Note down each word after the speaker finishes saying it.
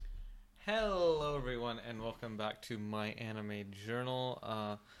Hello, everyone, and welcome back to my anime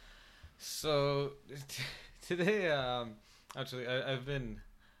journal. So today, I've been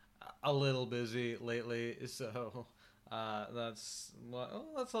a little busy lately, so that's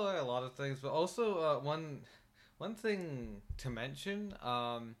a lot of things. But also, one thing to mention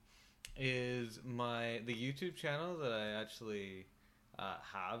is the YouTube channel that I actually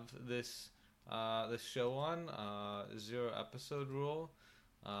have this show on, Zero Episode Rule.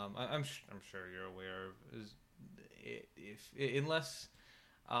 I'm sure you're aware of is if unless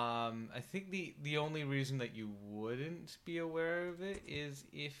I think the only reason that you wouldn't be aware of it is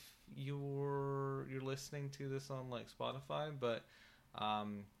if you're listening to this on like Spotify, but I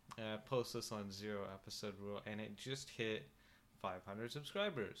post this on Zero Episode Rule, and it just hit 500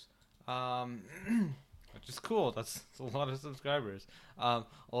 subscribers. Um, which is cool. That's a lot of subscribers.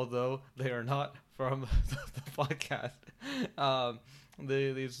 Although they are not from the podcast. Um,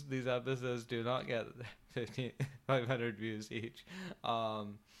 these episodes do not get 500 views each.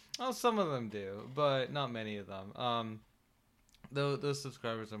 Well, some of them do, but not many of them. Though those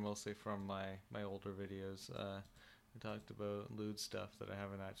subscribers are mostly from my older videos. We talked about lewd stuff that I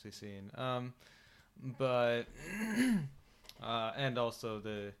haven't actually seen. But and also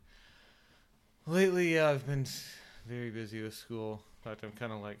lately I've been very busy with school. In fact, I'm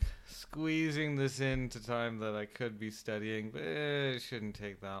kind of like squeezing this into time that I could be studying, but it shouldn't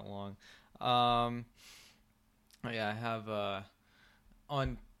take that long. Um, yeah, I have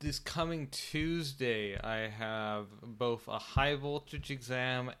on this coming Tuesday, I have both a high voltage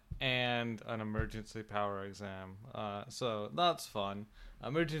exam and an emergency power exam. So that's fun.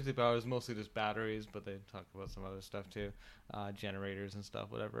 Emergency power is mostly just batteries, but they talk about some other stuff too, generators and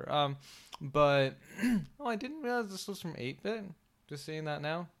stuff, whatever. But oh, I didn't realize this was from 8-bit. Just seeing that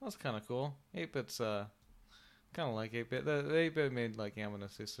now, that's kind of cool. 8-bit's kind of like 8-bit. The 8-bit made like Yama no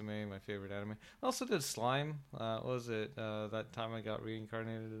Susume, my favorite anime. I also did Slime. What was it? That time I got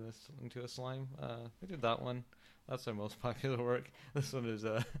reincarnated into a slime. I did that one. That's their most popular work. This one is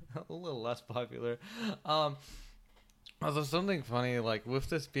a little less popular. There's something funny, like, with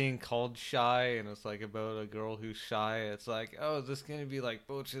this being called Shy, and it's, like, about a girl who's shy, it's like, oh, is this gonna be like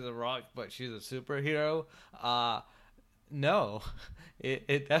Bocchi the Rock, but she's a superhero? No.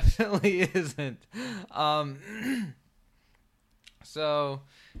 It definitely isn't. So,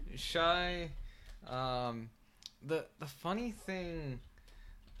 Shy, the funny thing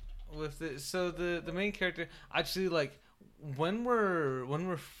with it, so the main character, actually, like, when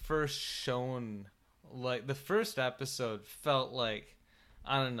we're first shown, like, the first episode felt like,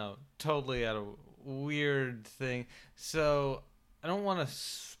 I don't know, totally at a weird thing. So I don't want to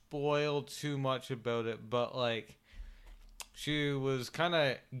spoil too much about it, but like, she was kind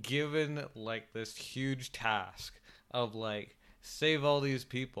of given like this huge task of like save all these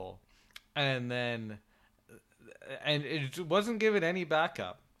people, and then and it wasn't given any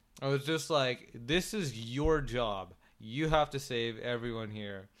backup. It was just like, this is your job. You have to save everyone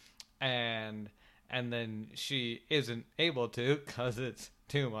here, and then she isn't able to because it's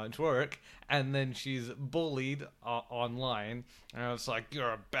too much work, and then she's bullied online, and it's like,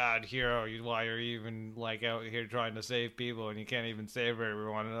 you're a bad hero. Why are you even like out here trying to save people and you can't even save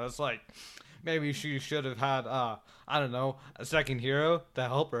everyone? And it's like, maybe she should have had I don't know, a second hero to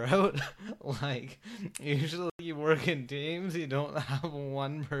help her out. Like, usually you work in teams, you don't have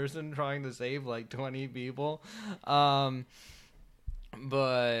one person trying to save like 20 people.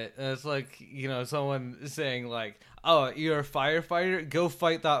 But it's like, someone saying like, oh, you're a firefighter, go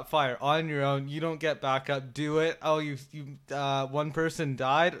fight that fire on your own, you don't get back up, do it. Oh, you one person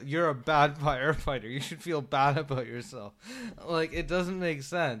died, you're a bad firefighter, you should feel bad about yourself. Like, it doesn't make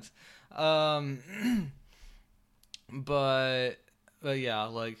sense. But yeah,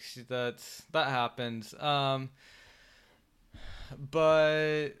 like, that happens.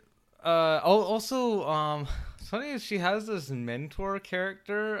 But also, it's funny, she has this mentor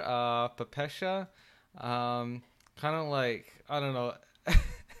character, Papesha. Kind of like, I don't know.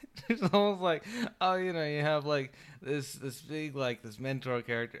 It's almost like, oh, you have like this big, like, this mentor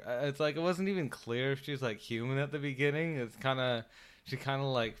character. It's like, it wasn't even clear if she's like human at the beginning. It's kind of, she kind of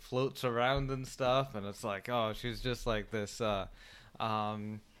like floats around and stuff, and it's like, oh, she's just like this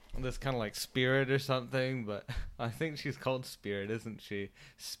kind of like spirit or something. But I think she's called Spirit, isn't she?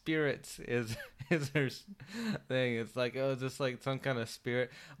 Spirits is her thing. It's like, oh, just like some kind of spirit.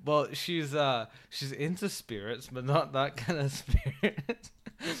 Well, she's into spirits, but not that kind of spirit.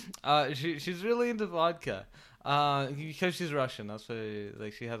 She's really into vodka. Because she's Russian. That's why,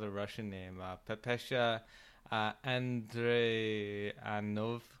 like, she has a Russian name. Pepesha Andreanov.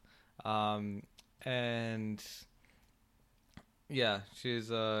 And yeah,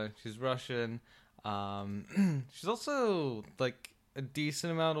 she's Russian. She's also like a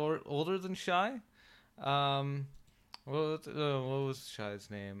decent amount older than Shy. Um, what was Shy's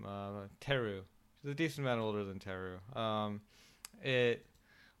name? Teru. She's a decent amount older than Teru. It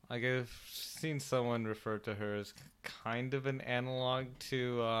like I've seen someone refer to her as kind of an analog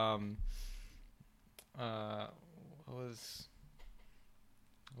to uh, what was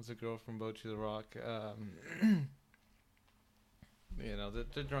a girl from Bochi the Rock.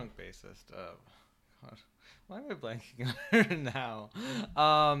 The drunk bassist. God, why am I blanking on her now?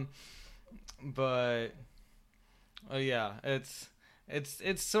 Um, but oh yeah, it's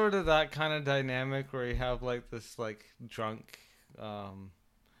sort of that kind of dynamic where you have like this like drunk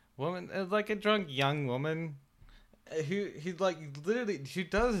woman, like a drunk young woman who like literally she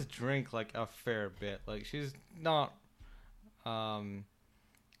does drink like a fair bit. Like she's not oh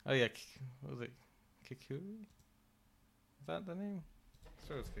yeah, what was it? Kikuri? Is that the name?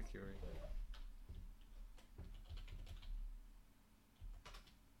 Sure, it's Kikuri.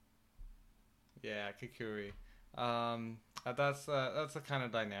 Yeah, Kikuri. That's the kind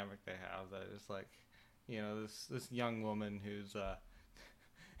of dynamic they have. That is like, this young woman who's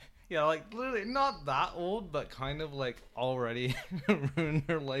yeah, like literally not that old, but kind of like already ruined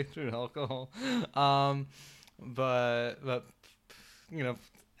her life through alcohol. Um, but you know,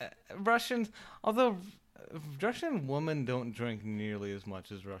 Russians, although Russian women don't drink nearly as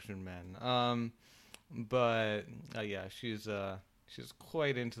much as Russian men. But yeah, she's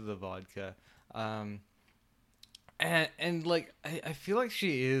quite into the vodka. Um, and like I feel like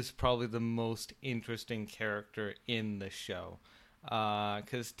she is probably the most interesting character in the show.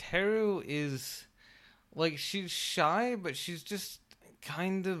 Cause Teru is like she's shy, but she's just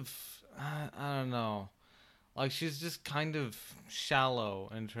kind of I don't know. Like she's just kind of shallow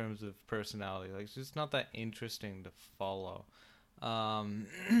in terms of personality. Like she's not that interesting to follow. Um,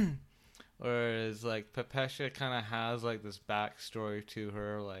 whereas like Pepesha kind of has like this backstory to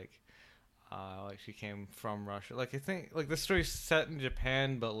her, like she came from Russia. Like I think like the story's set in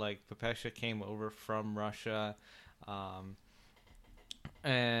Japan, but like Pepesha came over from Russia, um,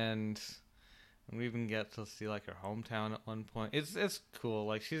 and we even get to see like her hometown at one point. It's cool.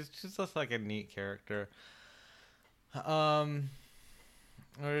 Like she's just like a neat character. Um,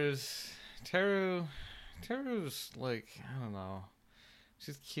 whereas Teru's like I don't know.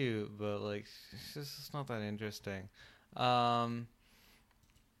 She's cute, but like she's just not that interesting. Um,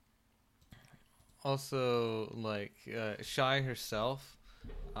 Also like Shy herself,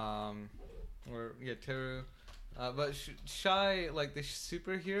 um, or yeah Teru, but Shy like the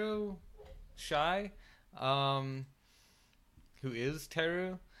superhero Shy, um, who is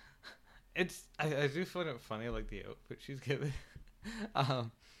Teru. I do find it funny like the outfit she's given.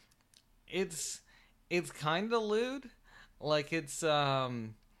 um, it's it's kind of lewd, like it's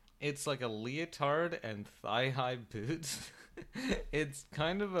like a leotard and thigh high boots. It's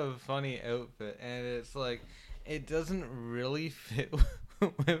kind of a funny outfit, and it's like it doesn't really fit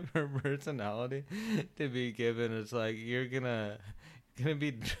with her personality to be given. It's like you're gonna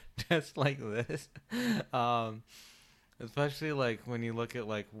be dressed like this, um, especially like when you look at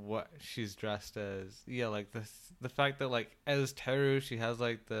like what she's dressed as. Yeah, like the fact that like as Teru, she has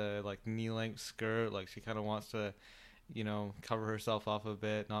like the like knee length skirt. Like she kind of wants to, cover herself off a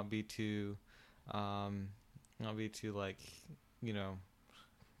bit, um, not be too like, you know,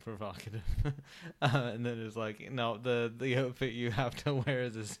 provocative. And then it's like, no, the outfit you have to wear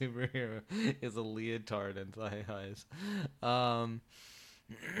as a superhero is a leotard and thigh highs. Um,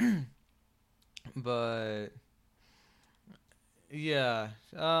 but yeah,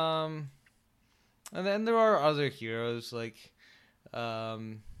 and then there are other heroes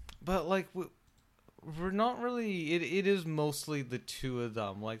um, but like we're not really. It is mostly the two of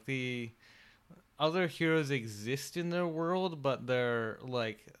them. Like the other heroes exist in their world, but they're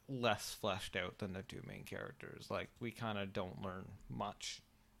like less fleshed out than the two main characters. Like we kind of don't learn much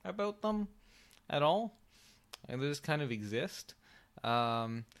about them at all, and they just kind of exist.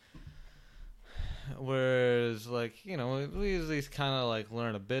 Um, Whereas, like, we at least kind of like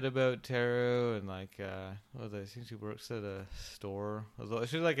learn a bit about Teru and like, what was I think she works at a store.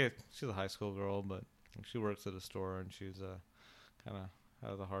 She's a high school girl, but she works at a store and she's kind of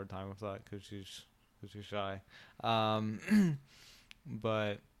has a hard time with that because she's shy.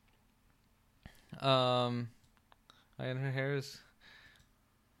 But and her hair is,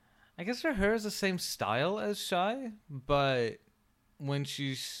 I guess her hair is the same style as Shy, but when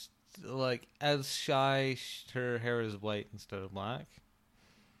she's like as Shy, her hair is white instead of black.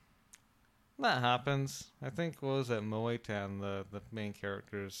 That happens. I think what was that Moe-tan, the main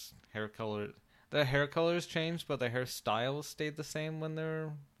character's hair color. the hair colors changed, but the hairstyles stayed the same when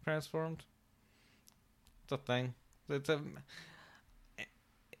they're transformed. It's a thing. It's a.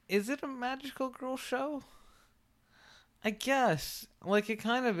 Is it a magical girl show? I guess. Like, it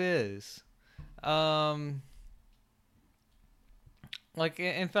kind of is. Like,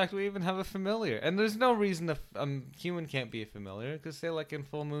 in fact, we even have a familiar. And there's no reason a human can't be a familiar. Because, say, like in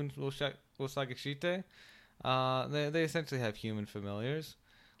Full Moon Osagashite, they essentially have human familiars.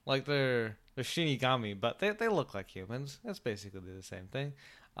 Like, they're Shinigami, but they look like humans. That's basically the same thing.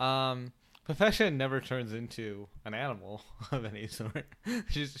 Profession never turns into an animal of any sort.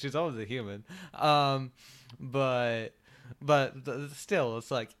 she's always a human. But still,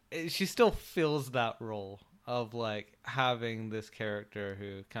 it's like she still fills that role of like having this character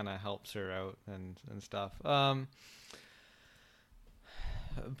who kind of helps her out and stuff. But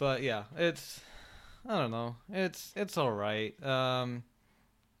yeah, I don't know. It's all right.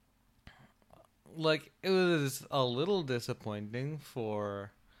 Like, it was a little disappointing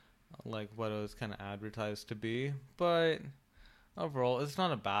for like what it was kind of advertised to be, but overall it's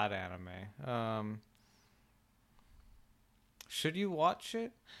not a bad anime. Should you watch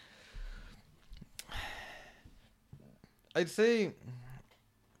it? I'd say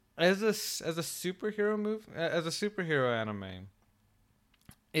as a superhero anime,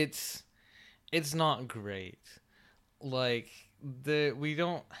 it's not great. Like, we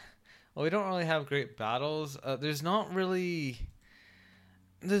don't really have great battles. There's not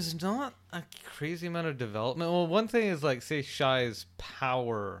a crazy amount of development. Well, one thing is, like, say Shy's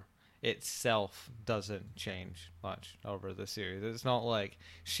power itself doesn't change much over the series. It's not like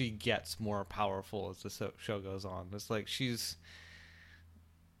she gets more powerful as the show goes on. It's like she's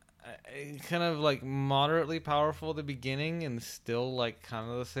kind of like moderately powerful at the beginning and still like kind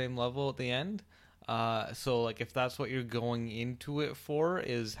of the same level at the end. So like if that's what you're going into it for,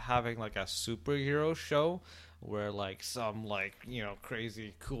 is having like a superhero show where like some like, you know,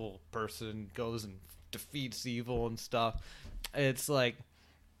 crazy cool person goes and defeats evil and stuff, it's like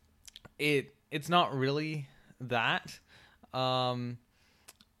it's not really that. And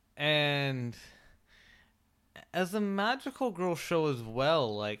as a magical girl show as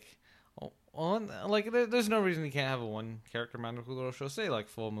well, like there's no reason you can't have a one character magical girl show. Say like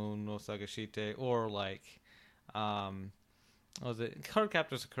Full Moon no Sagashite, or like what was it?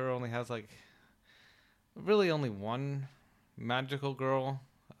 Cardcaptor Sakura only has like really only one magical girl.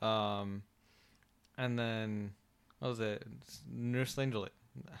 And then what was it?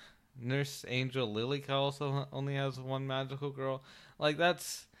 Nurse Angel Lilica also only has one magical girl. Like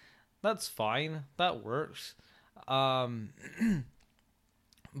that's fine. That works.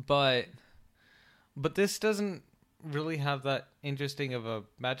 But this doesn't really have that interesting of a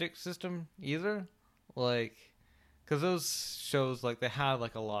magic system either. Like, because those shows, like, they have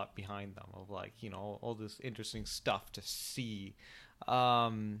like a lot behind them of like, you know, all this interesting stuff to see.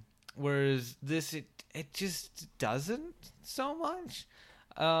 Whereas this, it just doesn't so much.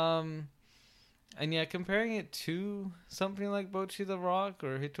 And yeah, comparing it to something like Bocchi the Rock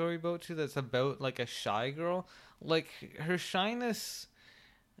or Hitori Bocchi that's about like a shy girl, like her shyness,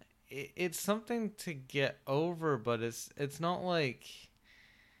 it's something to get over, but it's not like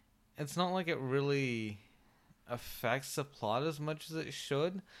it really affects the plot as much as it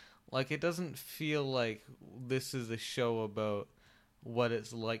should. Like, it doesn't feel like this is a show about what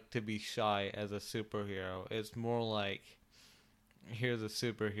it's like to be shy as a superhero. It's more like, here's a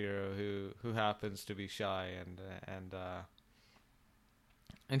superhero who happens to be shy,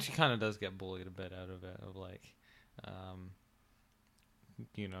 and she kind of does get bullied a bit out of it, of like,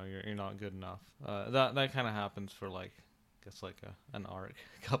 you know, you're not good enough. That kind of happens for like, I guess like an arc,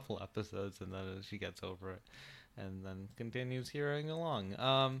 a couple episodes, and then she gets over it, and then continues hearing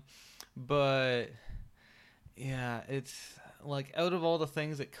along. But yeah, it's like, out of all the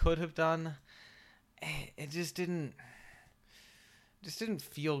things it could have done, it just didn't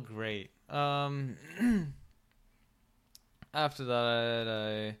feel great. After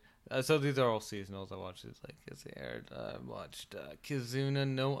that, so these are all seasonals. I watched these like as they aired. I watched Kizuna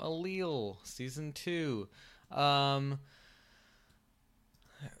no Allele season 2. I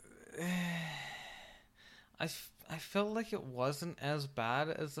felt like it wasn't as bad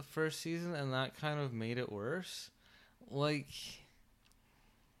as the first season, and that kind of made it worse. Like,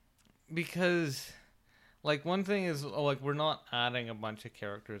 because, like, one thing is, like, we're not adding a bunch of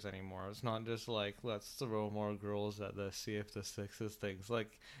characters anymore. It's not just like, let's throw more girls at this, see if this fixes things.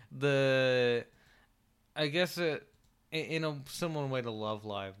 Like, I guess it, in a similar way to Love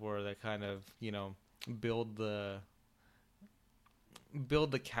Live, where they kind of, you know, build the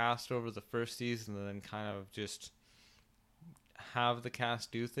cast over the first season and then kind of just have the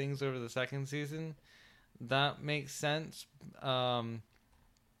cast do things over the second season, that makes sense.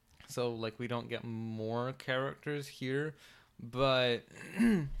 So like we don't get more characters here, but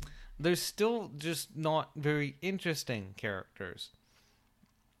there's still just not very interesting characters.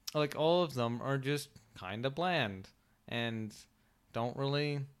 Like all of them are just kind of bland and don't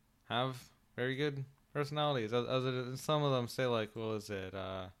really have very good personalities. Other than some of them say like, what was it?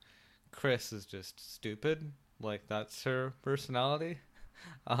 Chris is just stupid. Like that's her personality.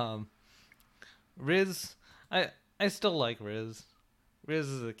 Riz, I still like Riz. Riz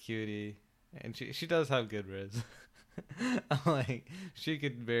is a cutie, and she does have good Riz. Like she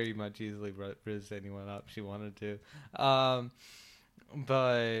could very much easily Riz anyone up if she wanted to.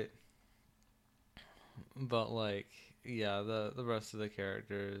 But like yeah, the rest of the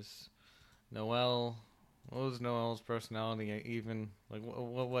characters, Noelle. What was Noelle's personality even? Like,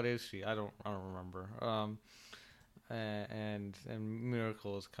 what is she? I don't remember. And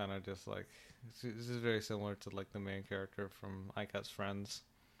Miracle is kind of just like this is very similar to like the main character from Aikat's Friends,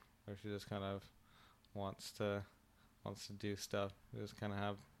 where she just kind of wants to do stuff. Just kind of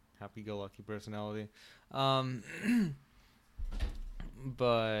have happy-go-lucky personality. But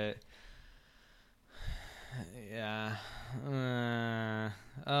yeah,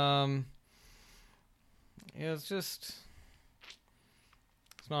 yeah, it's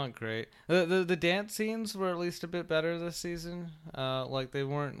not great. The dance scenes were at least a bit better this season. Like they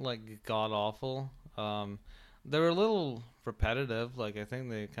weren't like god awful. They were a little repetitive. Like I think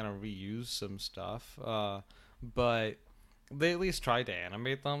they kind of reused some stuff. But they at least tried to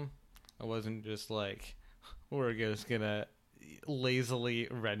animate them. It wasn't just like we're just gonna lazily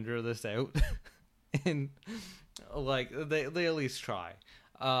render this out. And like they at least try.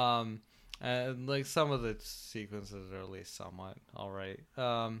 And like some of the sequences are at least somewhat alright.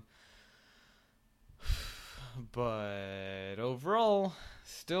 But overall,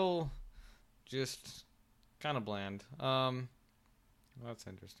 still just kind of bland. That's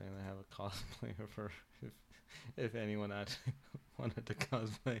interesting. They have a cosplayer for if anyone actually wanted to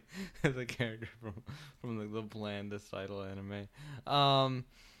cosplay as a character from the blandest idol anime.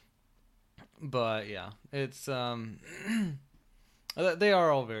 But yeah, it's they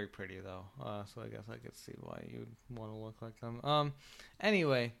are all very pretty though, so I guess I could see why you'd want to look like them.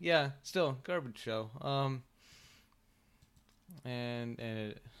 Anyway, yeah, still garbage show. And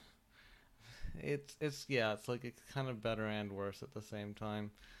it's yeah, it's like it's kind of better and worse at the same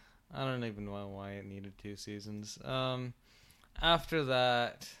time. I don't even know why it needed 2 seasons. After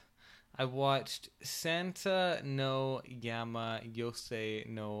that, I watched Santa no Yama Yosei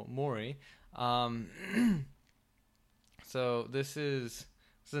no Mori. So this is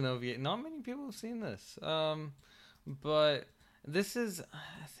an OVA. Not many people have seen this. But this is,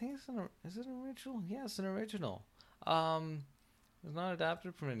 I think is it an original? Yeah, it's an original. It's not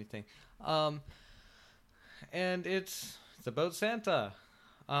adapted from anything. And it's about Santa.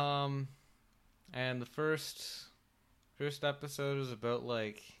 And the first episode is about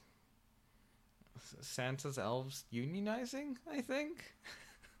like Santa's elves unionizing, I think.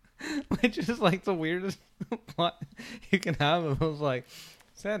 Which is like the weirdest plot you can have. It was like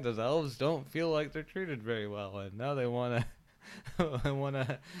Santa's elves don't feel like they're treated very well, and now they want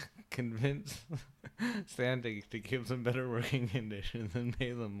to convince Santa to give them better working conditions and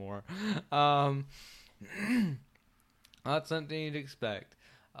pay them more. Not something you'd expect.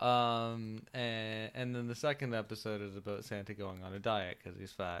 And then the second episode is about Santa going on a diet because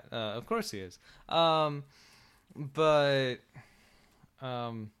he's fat. Of course he is. But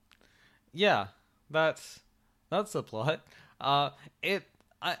yeah, that's the plot. I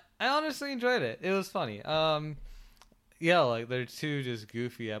honestly enjoyed it. It was funny. Yeah, like they're 2 just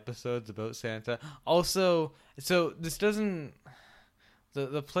goofy episodes about Santa. Also, so this doesn't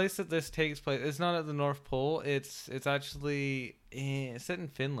the place that this takes place. It's not at the North Pole. It's actually set in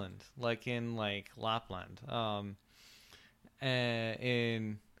Finland, like in like Lapland.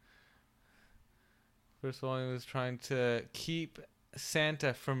 And first of all, he was trying to keep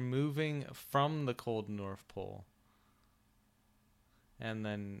Santa from moving from the cold North Pole. And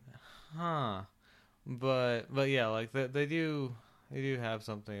then, but yeah, like they do have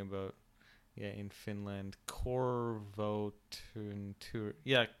something about in Finland, Korvotunturi.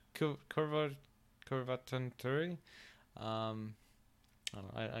 Yeah, Korvotunturi. I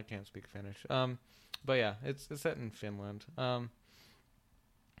don't know. I can't speak Finnish. But yeah, it's set in Finland.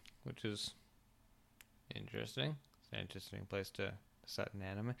 Which is interesting. It's an interesting place to set an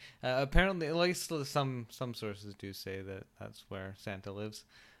anime. Apparently, at least some sources do say that that's where Santa lives.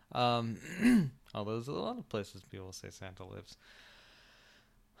 Although there's a lot of places people say Santa lives.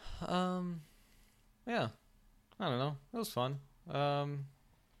 Yeah, I don't know. It was fun.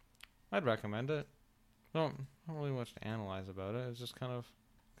 I'd recommend it. Don't really much to analyze about it. It's just kind of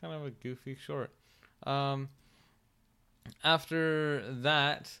a goofy short. After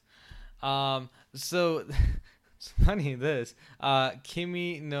that, so it's funny this.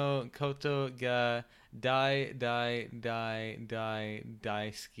 Kimi no Koto ga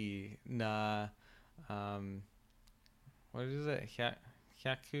Daidaidaidaiisuki na what is it?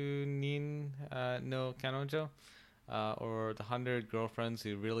 Hyakkano no Kanojo, or the 100 girlfriends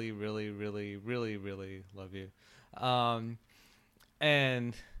who really, really, really, really, really love you,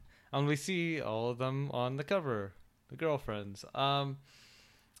 and we see all of them on the cover, the girlfriends.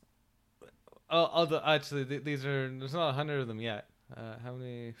 Actually, these are, there's not 100 of them yet. How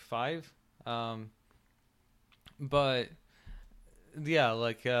many? 5. But yeah,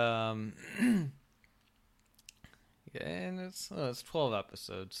 like yeah, and it's 12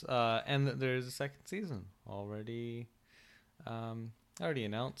 episodes. And there's a second season already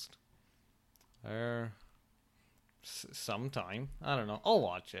announced. Or sometime. I don't know. I'll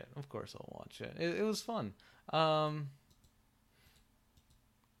watch it. Of course I'll watch it. It was fun.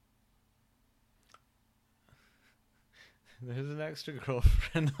 There's an extra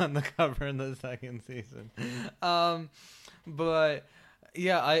girlfriend on the cover in the second season. But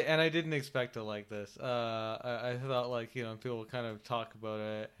yeah, I didn't expect to like this. I thought, like, people kind of talk about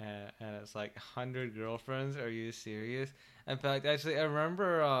it, and it's like 100 girlfriends. Are you serious? In fact, actually, I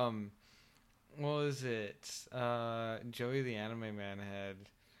remember what was it? Joey the Anime Man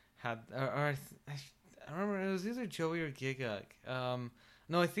had I remember it was either Joey or Giguk.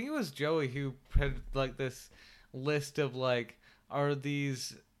 No, I think it was Joey who had like this list of like, are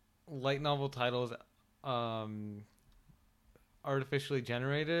these light novel titles artificially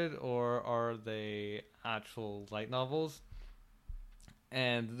generated, or are they actual light novels?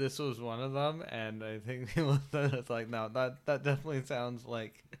 And this was one of them, and I think it's like, no, that definitely sounds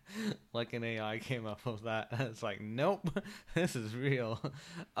like an AI came up with that. And it's like, nope, this is real.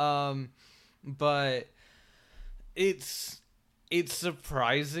 But it's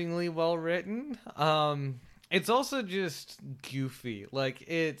surprisingly well written. It's also just goofy. Like,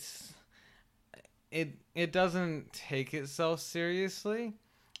 it doesn't take itself seriously.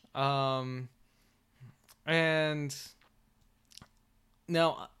 And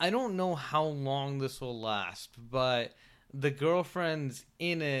now I don't know how long this will last, but the girlfriends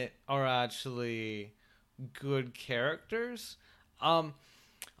in it are actually good characters.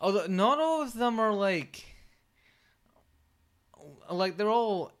 Although not all of them are like they're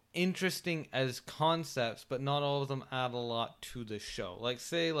all interesting as concepts, but not all of them add a lot to the show. Like,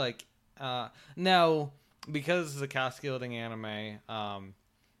 say, like, now, because it's a cascading anime,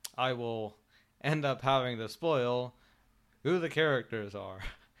 I will end up having to spoil who the characters are,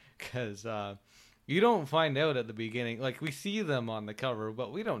 because you don't find out at the beginning. Like, we see them on the cover,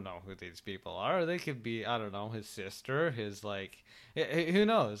 but we don't know who these people are. They could be, I don't know, his sister, his, like, who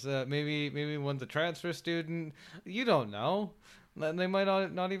knows? Maybe one's a transfer student. You don't know. They might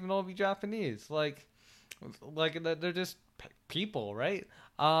not even all be Japanese. Like they're just people, right?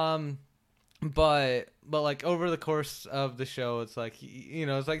 But like, over the course of the show, it's like,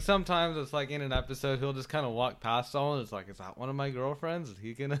 it's like sometimes it's like in an episode he'll just kind of walk past someone. It's like, is that one of my girlfriends? Is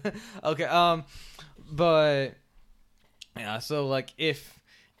he gonna? Okay. But yeah. So like, if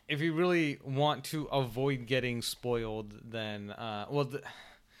you really want to avoid getting spoiled, then let's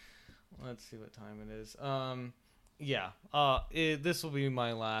see what time it is. Yeah. This will be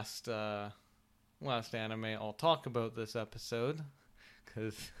my last anime I'll talk about this episode,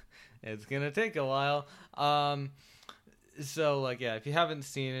 because it's gonna take a while. So like, yeah, if you haven't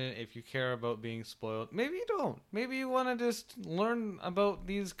seen it, if you care about being spoiled, maybe you don't. Maybe you want to just learn about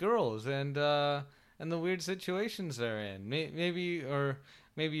these girls and the weird situations they're in. Maybe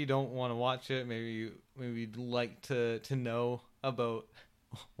you don't want to watch it. Maybe you'd like to know about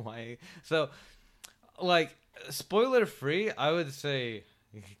why. So, like, spoiler free, I would say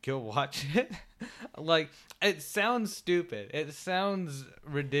go watch it. Like, it sounds stupid. It sounds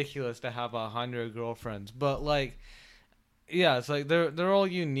ridiculous to have 100 girlfriends, but like, yeah, it's like they're all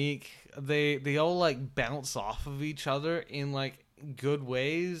unique. They all like bounce off of each other in like good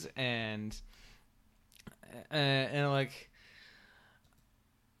ways, and like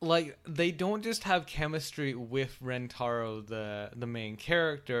they don't just have chemistry with Rentaro, the main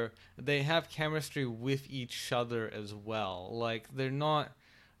character. They have chemistry with each other as well. Like, they're not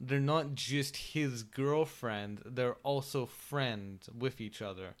just his girlfriend. They're also friends with each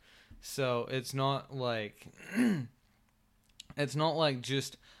other. So it's not like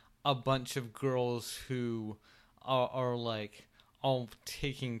just a bunch of girls who are like all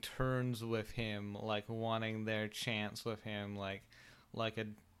taking turns with him, like wanting their chance with him, like a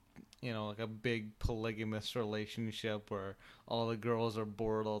like a big polygamous relationship where all the girls are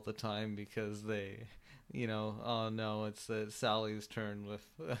bored all the time because they, oh no, it's Sally's turn with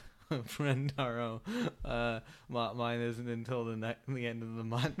Friendaro. Mine isn't until the end of the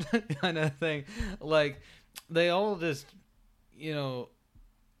month, kind of thing. Like, they all just,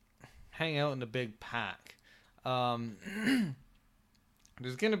 hang out in a big pack.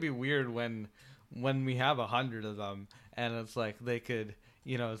 It's gonna be weird when we have 100 of them, and it's like they could,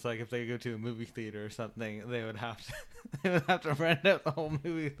 it's like if they go to a movie theater or something, they would have to rent out the whole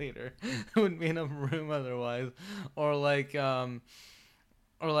movie theater. There wouldn't be enough room otherwise, or like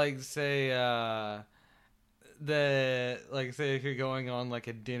say say if you're going on like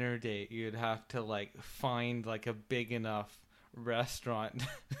a dinner date, you'd have to like find like a big enough restaurant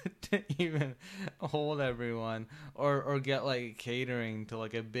to even hold everyone, or get like catering to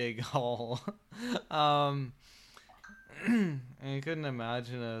like a big hall. And you couldn't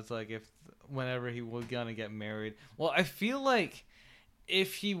imagine it. It's like if whenever he was gonna get married. Well, I feel like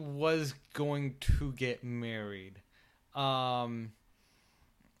if he was going to get married, well,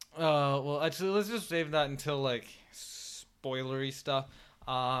 actually, let's just save that until like spoilery stuff.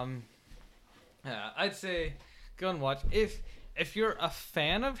 Yeah, I'd say go and watch if you're a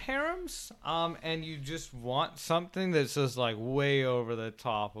fan of harems, and you just want something that's just like way over the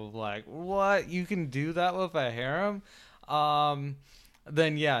top of like what you can do that with a harem,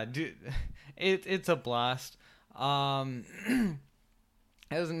 then yeah, it's a blast.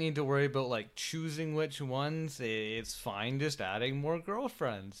 Doesn't need to worry about like choosing which ones. It's fine just adding more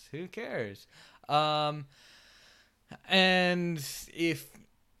girlfriends. Who cares? And if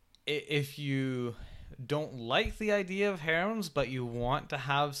you don't like the idea of harems, but you want to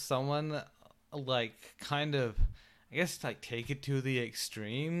have someone like kind of, I guess, like take it to the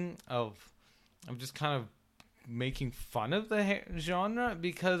extreme of just kind of making fun of the genre,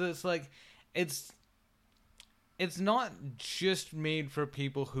 because it's like it's not just made for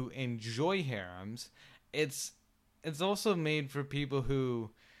people who enjoy harems. It's also made for people who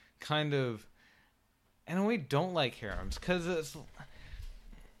kind of, in a way, don't like harems, because it's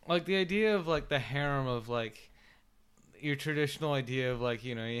like the idea of like the harem of like your traditional idea of like,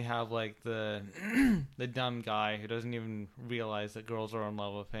 you have like the the dumb guy who doesn't even realize that girls are in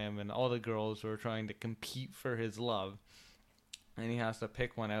love with him, and all the girls who are trying to compete for his love, and he has to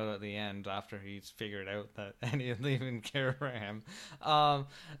pick one out at the end after he's figured out that any of them even care for him.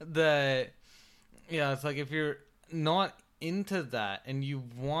 It's like if you're not into that and you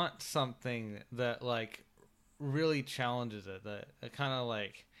want something that like really challenges it, that it kind of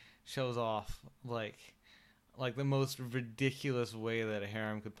like shows off like the most ridiculous way that a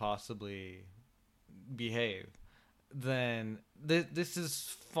harem could possibly behave, then this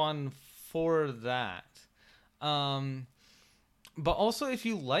is fun for that. But also if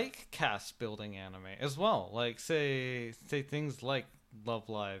you like cast building anime as well, like say things like Love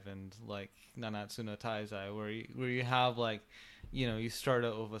Live and like Nanatsu no Taizai, where you have like, you start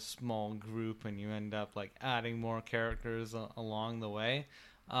out with a small group and you end up like adding more characters along the way.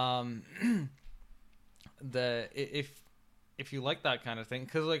 If you like that kind of thing,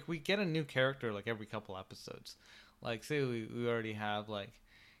 because like we get a new character like every couple episodes. Like say we already have like,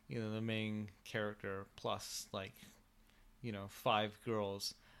 the main character plus like, 5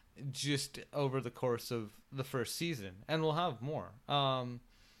 girls just over the course of the first season, and we'll have more. And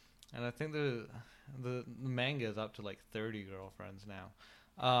I think the manga is up to like 30 girlfriends now.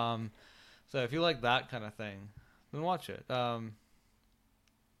 So if you like that kind of thing, then watch it.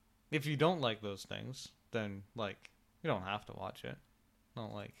 If you don't like those things, then like you don't have to watch it.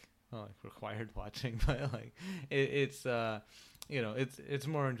 Not like required watching, but like it's more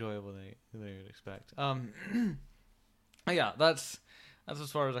enjoyable than you'd expect. Yeah, that's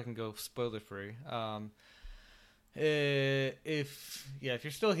as far as I can go spoiler free. If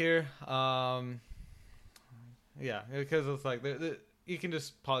you're still here, because it's like you can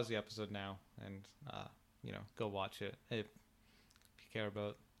just pause the episode now and go watch it if you care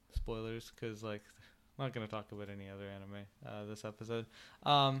about spoilers, because like I'm not gonna talk about any other anime this episode.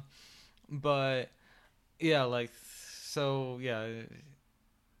 But yeah, like so yeah,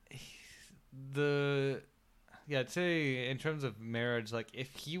 I'd say in terms of marriage, like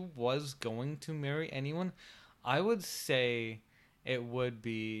if he was going to marry anyone, I would say it would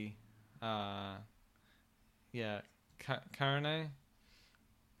be Karane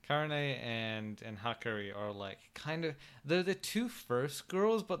and Hakari are like kind of, they're the 2 first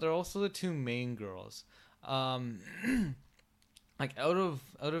girls, but they're also the 2 main girls. Like out of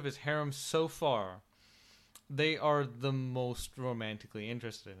his harem so far, they are the most romantically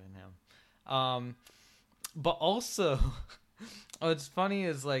interested in him. But also, what's funny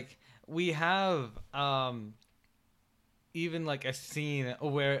is like we have even like a scene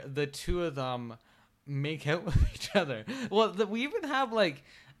where the two of them make out with each other. Well, we even have like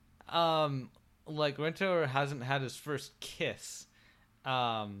Rentaro hasn't had his first kiss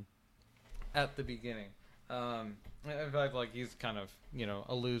at the beginning. In fact, like he's kind of, you know,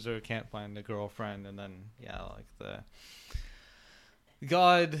 a loser, can't find a girlfriend, and then like the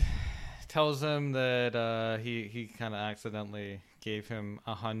God tells him that he kind of accidentally gave him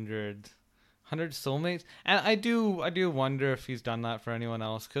 100 soulmates, and I do wonder if he's done that for anyone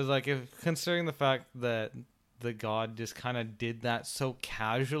else, because like if considering the fact that the God just kind of did that so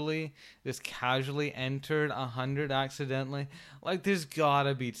casually, just casually entered 100 accidentally. Like, there's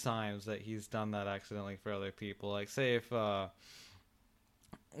gotta be times that he's done that accidentally for other people. Like, say if,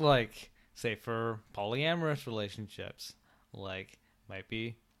 say for polyamorous relationships, like, might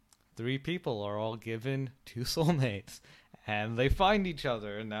be 3 people are all given 2 soulmates, and they find each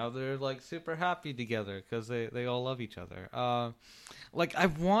other, and now they're like super happy together because they all love each other. Like, I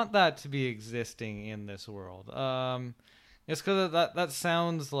want that to be existing in this world. It's because that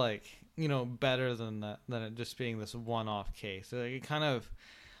sounds like, you know, better than it just being this one-off case. Like,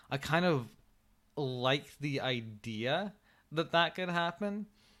 I kind of like the idea that could happen,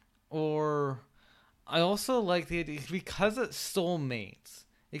 or I also like the idea because it's soulmates,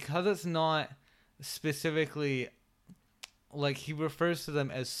 because it's not specifically. Like, he refers to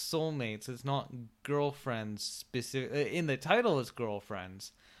them as soulmates. It's not girlfriends specific. In the title, it's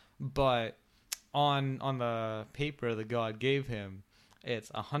girlfriends, but on the paper the God gave him,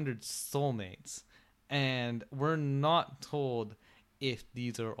 it's 100 soulmates, and we're not told if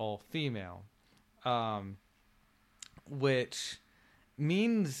these are all female, which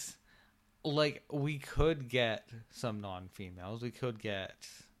means like we could get some non-females. We could get.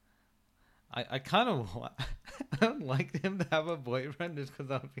 I kind of I would like him to have a boyfriend just because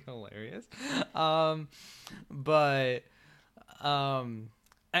that would be hilarious. And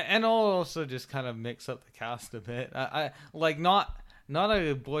I'll also just kind of mix up the cast a bit. I like not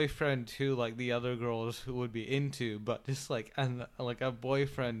a boyfriend who like the other girls who would be into, but just like a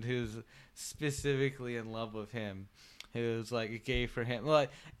boyfriend who's specifically in love with him, who's like gay for him.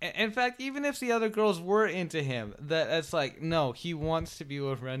 Like, in fact, even if the other girls were into him, it's like, no, he wants to be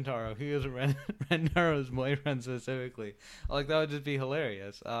with Rentaro. He is Rentaro's boyfriend specifically. Like, that would just be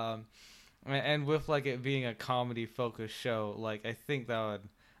hilarious. And with like it being a comedy focused show, like I think that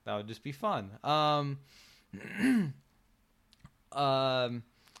would just be fun.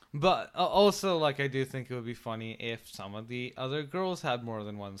 But also, like, I do think it would be funny if some of the other girls had more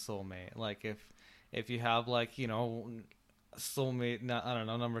than one soulmate. Like, if you have, like, you know, soulmate, I don't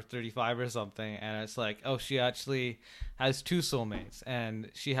know, number 35 or something, and it's like, oh, she actually has 2 soulmates, and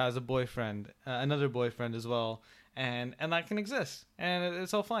she has a boyfriend, another boyfriend as well, and that can exist, and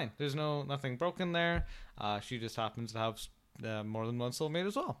it's all fine. There's nothing broken there. She just happens to have more than one soulmate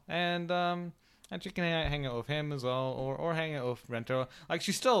as well, and she can hang out with him as well, or hang out with Rentaro. Like,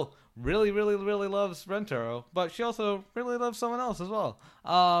 she still really, really, really loves Rentaro, but she also really loves someone else as well.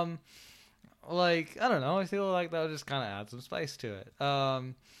 Like, I don't know, I feel like that would just kind of add some spice to it.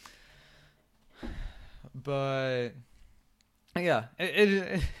 But yeah,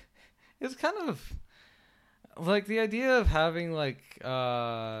 it's kind of like the idea of having like you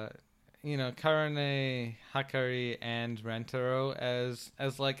know, Karane, Hakari, and Rentaro as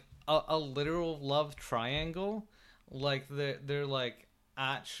like a literal love triangle. Like they're like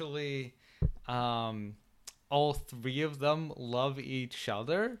actually all 3 of them love each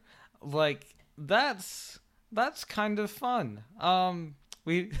other. Like, that's kind of fun.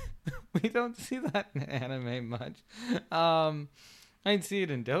 We don't see that in anime much. I'd see it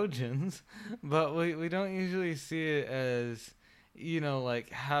in doujins, but we don't usually see it as, you know,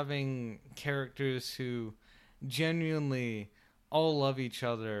 like having characters who genuinely all love each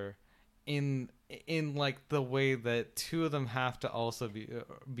other in like the way that 2 of them have to also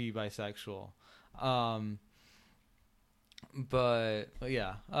be bisexual. But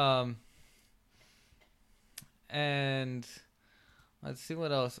yeah, and let's see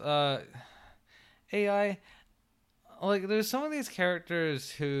what else. AI, like, there's some of these characters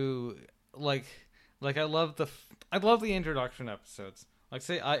who like I love the introduction episodes. Like,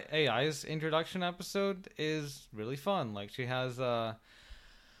 say AI's introduction episode is really fun. Like, she has AI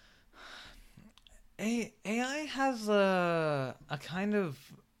has a kind of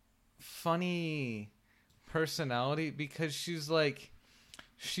funny personality because she's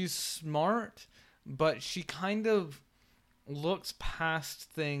smart, but she kind of looks past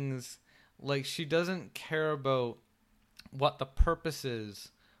things like she doesn't care about what the purpose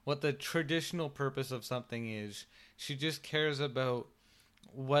is, what the traditional purpose of something is. She just cares about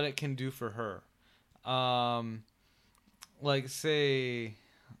what it can do for her. Like say,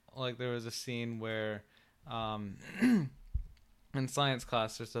 like there was a scene where, in science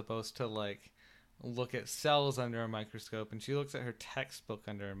class they're supposed to like look at cells under a microscope, and she looks at her textbook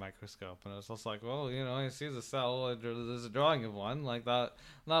under a microscope, and it's just like, well, I see the cell, there's a drawing of one, like that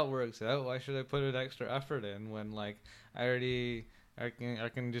works out. Why should I put an extra effort in when like I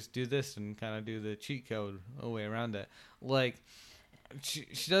can just do this and kind of do the cheat code way around it. Like she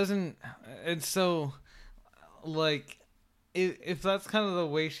doesn't, and so like if that's kind of the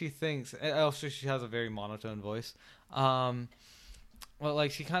way she thinks. Also, she has a very monotone voice. Well,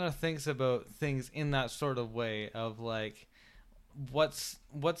 like she kind of thinks about things in that sort of way of like, what's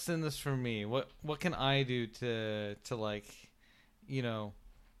in this for me? What can I do to like,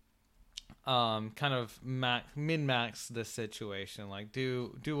 kind of min max this situation? Like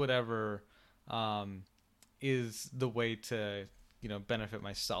do whatever is the way to benefit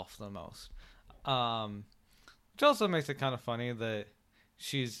myself the most. Which also makes it kind of funny that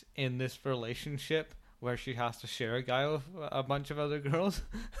she's in this relationship where she has to share a guy with a bunch of other girls.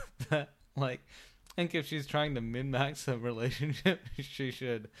 That like, I think if she's trying to min max a relationship, she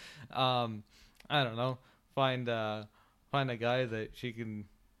should, I don't know, find a guy that he can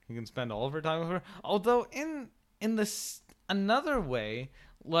spend all of her time with her. Although in this another way,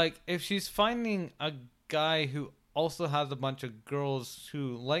 like if she's finding a guy who also has a bunch of girls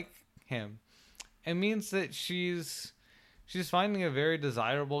who like him, it means that she's finding a very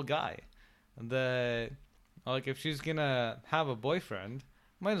desirable guy. That like if she's gonna have a boyfriend,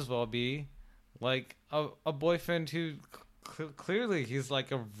 might as well be like a boyfriend who clearly he's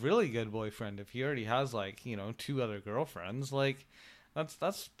like a really good boyfriend. If he already has like 2 other girlfriends, like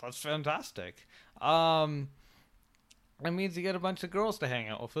that's fantastic. It means you get a bunch of girls to hang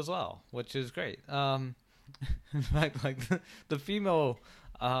out with as well, which is great. In fact, like the female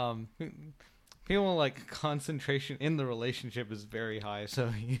like concentration in the relationship is very high, so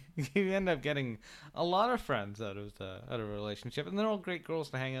you end up getting a lot of friends out of a relationship, and they're all great girls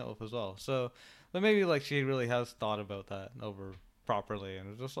to hang out with as well. So but maybe like she really has thought about that over properly,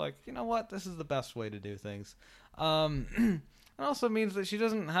 and it's just like, what, this is the best way to do things. It also means that she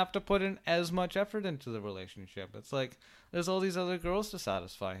doesn't have to put in as much effort into the relationship. It's like there's all these other girls to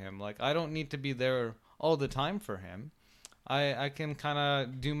satisfy him. Like I don't need to be there all the time for him. I can kind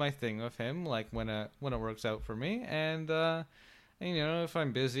of do my thing with him, like when it works out for me, and if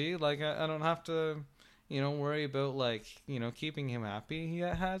I'm busy, like I don't have to, worry about like keeping him happy. He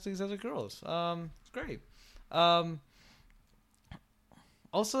has these other girls. It's great.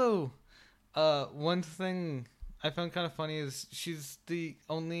 Also, one thing I found kind of funny is she's the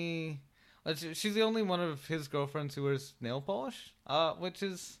only one of his girlfriends who wears nail polish, which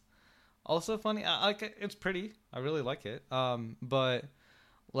is also funny. I like it. It's pretty. I really like it. But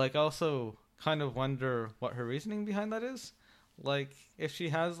like, also kind of wonder what her reasoning behind that is. Like, if she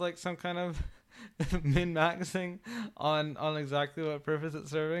has like some kind of min maxing on exactly what purpose it's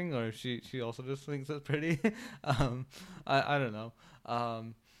serving, or if she also just thinks it's pretty. I don't know.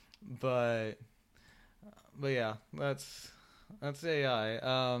 But yeah, that's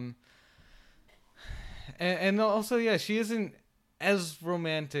AI. And also, yeah, she isn't as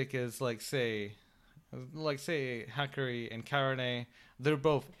romantic as like say Hakari and Karane. They're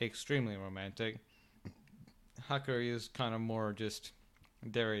both extremely romantic. Hakari is kind of more just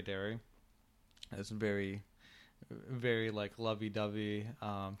dairy. It's very, very like lovey-dovey.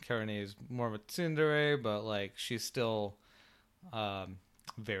 Karane is more of a tsundere, but like she's still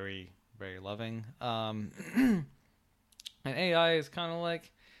very, very loving. And AI is kind of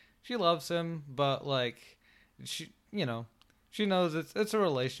like, she loves him, but like she knows it's a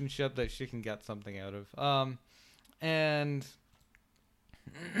relationship that she can get something out of. And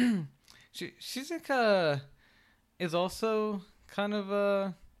Shizuka is also kind of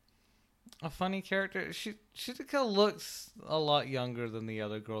a funny character. Shizuka looks a lot younger than the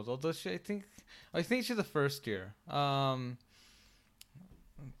other girls, although I think she's a first year.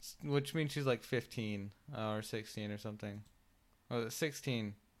 Which means she's like 15 or 16 or something. Oh,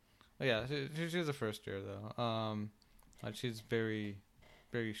 16. Oh, yeah, she's a first year though. She's very,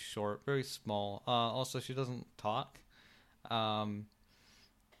 very short, very small. Also, she doesn't talk. Not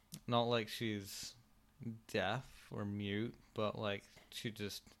like she's deaf or mute, but like she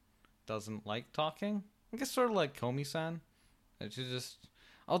just doesn't like talking. I guess sort of like Komi-san. She just,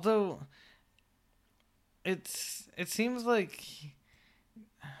 although it seems like,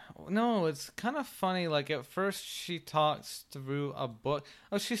 No, it's kind of funny. Like at first, she talks through a book.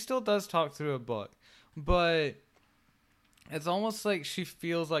 Oh, she still does talk through a book, but it's almost like she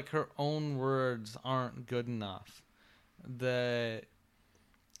feels like her own words aren't good enough. That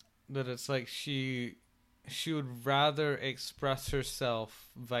it's like she would rather express herself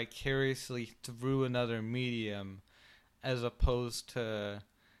vicariously through another medium as opposed to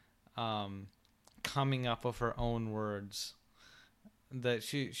um, coming up with her own words. That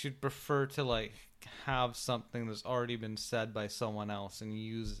she'd prefer to like have something that's already been said by someone else and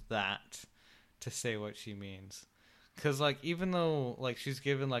use that to say what she means. Because like even though like she's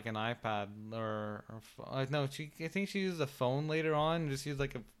given like an iPad or no, I think she used a phone later on and just used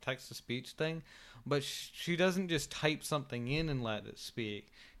like a text to speech thing, but she doesn't just type something in and let it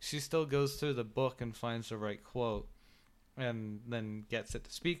speak. She still goes through the book and finds the right quote and then gets it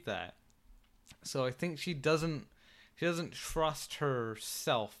to speak that. So I think she doesn't trust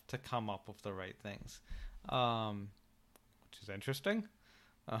herself to come up with the right things, which is interesting.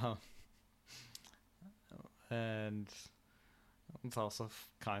 Uh, and it's also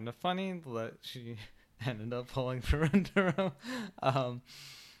kind of funny that she ended up pulling for Rentaro. um,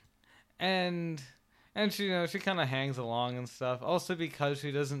 and she she kind of hangs along and stuff. Also because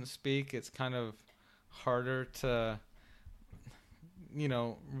she doesn't speak, it's kind of harder to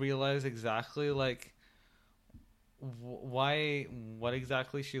realize exactly like why what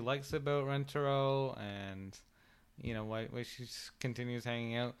exactly she likes about Rentaro, and why she continues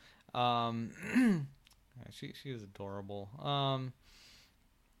hanging out. She is adorable.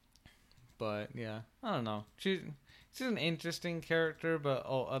 But yeah, I don't know. She's an interesting character, but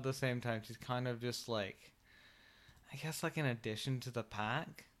at the same time, she's kind of just like, I guess, like an addition to the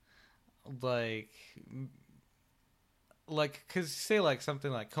pack. Like, cause say like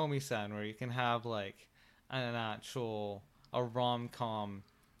something like Komi-san, where you can have like a rom-com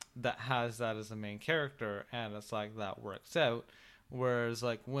that has that as the main character, and it's like that works out. Whereas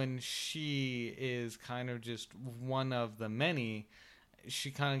like when she is kind of just one of the many,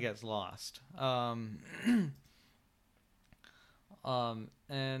 she kind of gets lost. And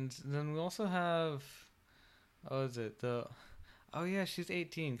then we also have, oh yeah, she's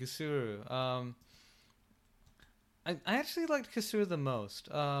 18, Kusuru. I actually liked Kusuru the most.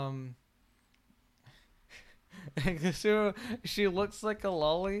 Kusuru, she looks like a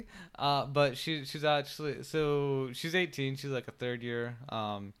lolly, but she's actually, so she's 18. She's like a third year.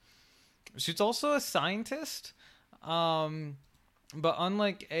 She's also a scientist. But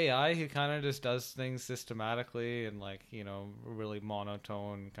unlike AI, who kind of just does things systematically and like really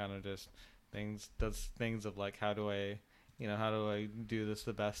monotone, kind of just does things of like how do I do this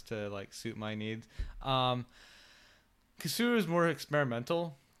the best to like suit my needs. Kusuru is more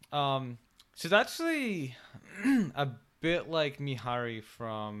experimental. She's actually a bit like Mihari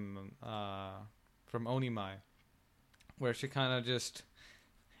from Onimai, where she kind of just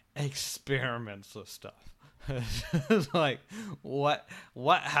experiments with stuff. It's like, what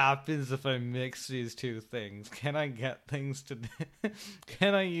happens if I mix these two things? Can I get things to?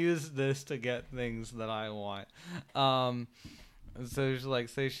 Can I use this to get things that I want? So she's like,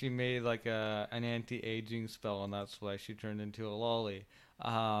 say she made like an anti-aging spell, and that's why she turned into a lolly.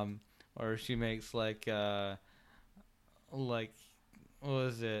 Or she makes like what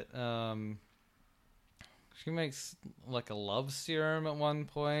was it? She makes like a love serum at one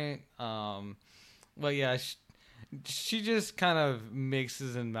point. But yeah, she just kind of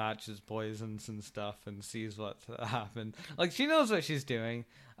mixes and matches poisons and stuff and sees what happens. Like she knows what she's doing.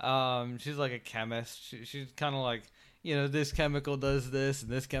 She's like a chemist. She's kind of like, this chemical does this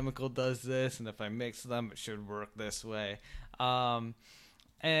and this chemical does this, and if I mix them, it should work this way.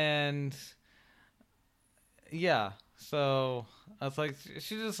 And yeah, so it's like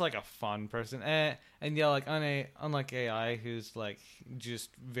she's just like a fun person, and yeah, like unlike AI, who's like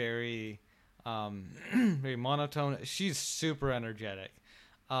just very very monotone. She's super energetic,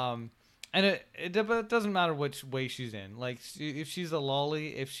 and it doesn't matter which way she's in. Like if she's a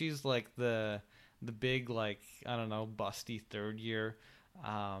lolly, if she's like the big like I don't know busty third year,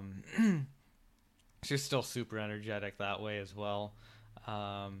 she's still super energetic that way as well.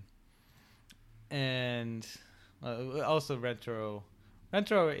 And also Rentaro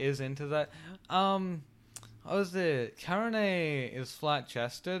is into that. What was it? Karane is flat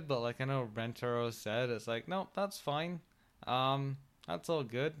chested, but like I know Rentaro said, it's like, nope, that's fine. That's all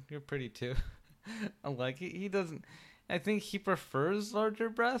good. You're pretty too. Like he doesn't. I think he prefers larger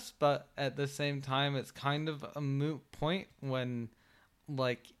breasts, but at the same time, it's kind of a moot point when,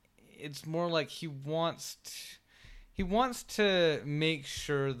 like, it's more like he wants to make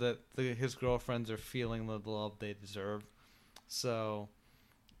sure that his girlfriends are feeling the love they deserve. So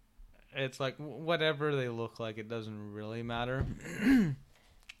it's like whatever they look like, it doesn't really matter.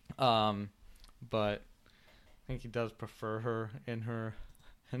 But I think he does prefer her in her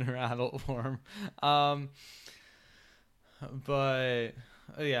adult form. But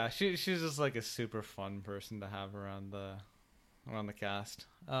yeah, she's just like a super fun person to have around the cast.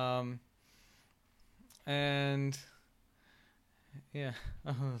 And yeah,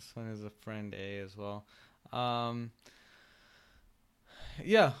 this one is a friend A as well.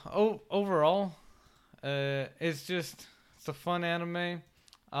 Yeah. Overall, it's a fun anime.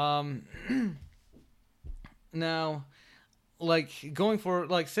 Now, like going for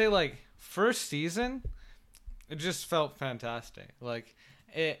like say like first season, it just felt fantastic. Like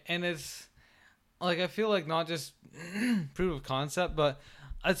it's like I feel like not just proof of concept, but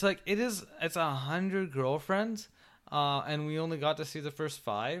it's 100 girlfriends, and we only got to see the first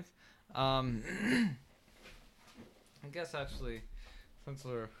 5. I guess actually, since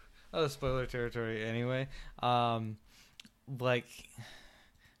we're spoiler territory anyway, like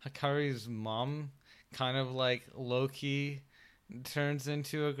Hakari's mom kind of like low key turns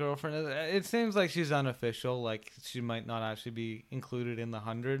into a girlfriend. It seems like she's unofficial, like she might not actually be included in the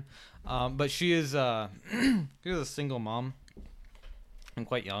 100, but she is she's a single mom and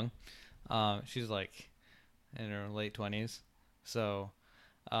quite young. She's like in her late 20s, so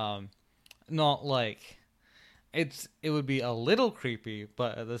not like it would be a little creepy,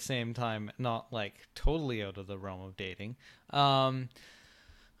 but at the same time not like totally out of the realm of dating. But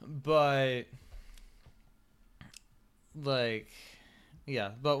like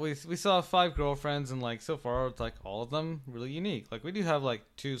yeah, but we saw 5 girlfriends, and like so far it's like all of them really unique. Like we do have like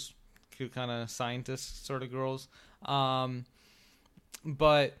 2 kind of scientist sort of girls,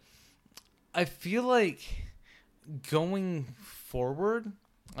 but I feel like going forward,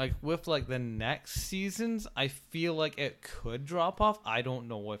 like with like the next seasons, I feel like it could drop off. I don't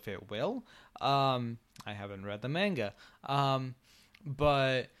know if it will. I haven't read the manga,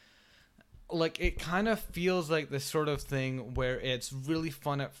 but like it kind of feels like this sort of thing where it's really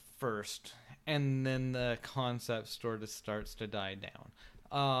fun at first, and then the concept sort of starts to die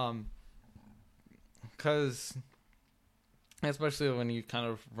down. Because especially when you kind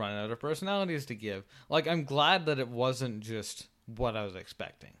of run out of personalities to give. Like I'm glad that it wasn't just what I was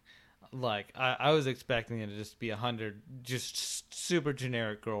expecting. Like I was expecting it to just be 100 just super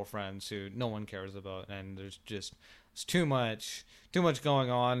generic girlfriends who no one cares about, and it's too much going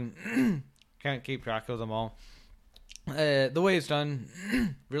on. Can't keep track of them all. The way it's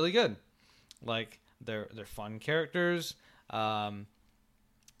done, really good. Like they're fun characters, but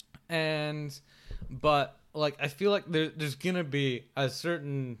like I feel like there's gonna be a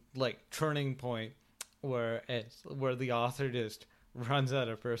certain like turning point where the author just runs out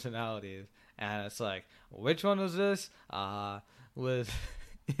of personalities, and it's like, which one was this? With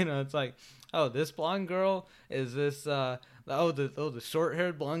it's like, oh, this blonde girl is this the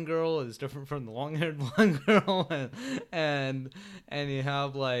short-haired blonde girl is different from the long-haired blonde girl, and you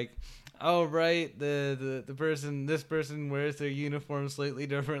have like, oh right, this person wears their uniform slightly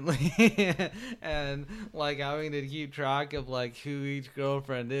differently, and like having to keep track of like who each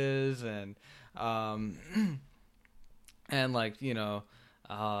girlfriend is, and and like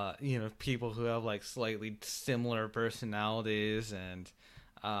people who have like slightly similar personalities, and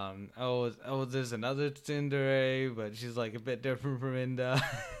there's another tsundere, but she's like a bit different from Inda.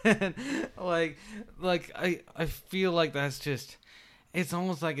 And like I feel like that's just, it's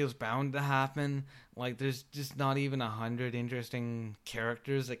almost like it was bound to happen. Like there's just not even 100 interesting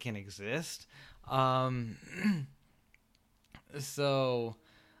characters that can exist. So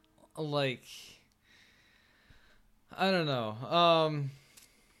like I don't know.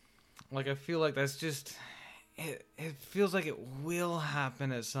 Like I feel like that's just it feels like it will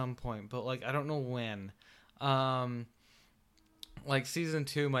happen at some point, but like I don't know when. Like season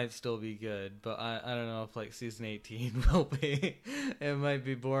 2 might still be good, but I don't know if like season 18 will be. It might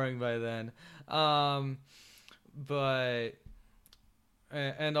be boring by then. But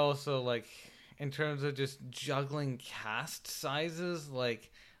and also like in terms of just juggling cast sizes,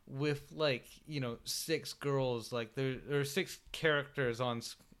 like with like 6 girls, like there are 6 characters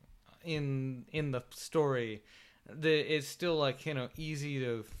in the story, it's still like easy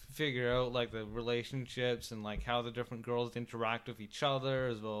to figure out like the relationships and like how the different girls interact with each other,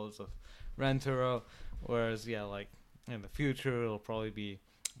 as well as with Rentaro. Whereas like in the future it'll probably be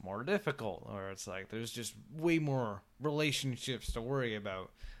more difficult, or it's like there's just way more relationships to worry about.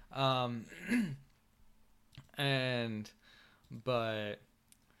 But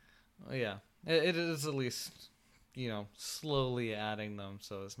yeah, it is at least slowly adding them,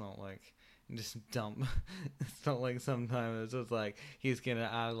 so it's not like just dump. It's not like sometimes it's just like he's gonna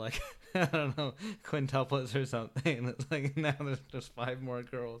add like I don't know, quintuplets or something. It's like now there's just 5 more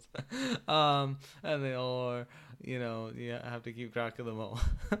girls, and they all are, you have to keep track of them all.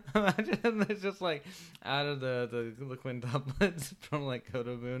 Imagine it's just like out of the quintuplets from like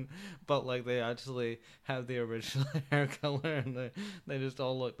Koto Moon, but like they actually have the original hair color, and they just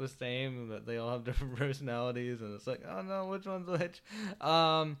all look the same, and that they all have different personalities, and it's like, oh no, which one's which?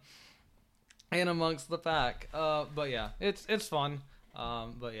 In amongst the pack. But yeah, it's fun.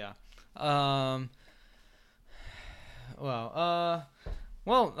 But yeah.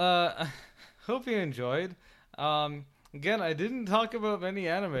 Hope you enjoyed. Again, I didn't talk about many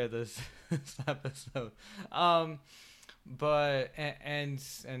anime this episode. But and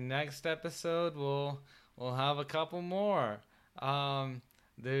next episode we'll have a couple more.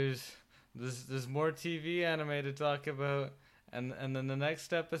 There's more TV anime to talk about, and then the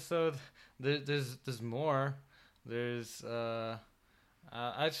next episode there's more. There's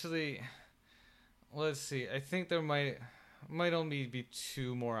actually, let's see. I think there might only be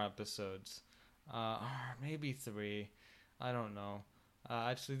 2 more episodes, or maybe 3. I don't know.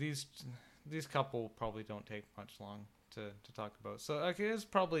 Actually, these couple probably don't take much long to talk about. So okay, it's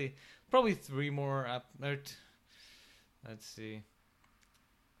probably 3 more. Let's see.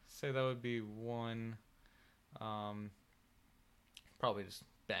 Say that would be 1. Probably just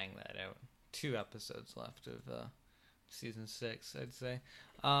bang that out. 2 episodes left of season 6, I'd say.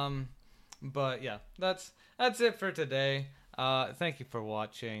 But yeah, that's it for today. Thank you for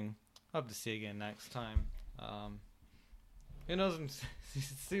watching. Hope to see you again next time. Who knows?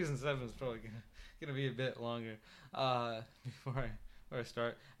 Season 7 is probably gonna be a bit longer before I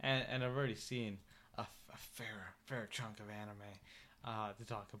start. And I've already seen a fair chunk of anime to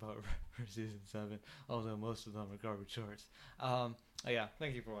talk about for season 7. Although most of them are garbage shorts. Yeah,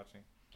 thank you for watching.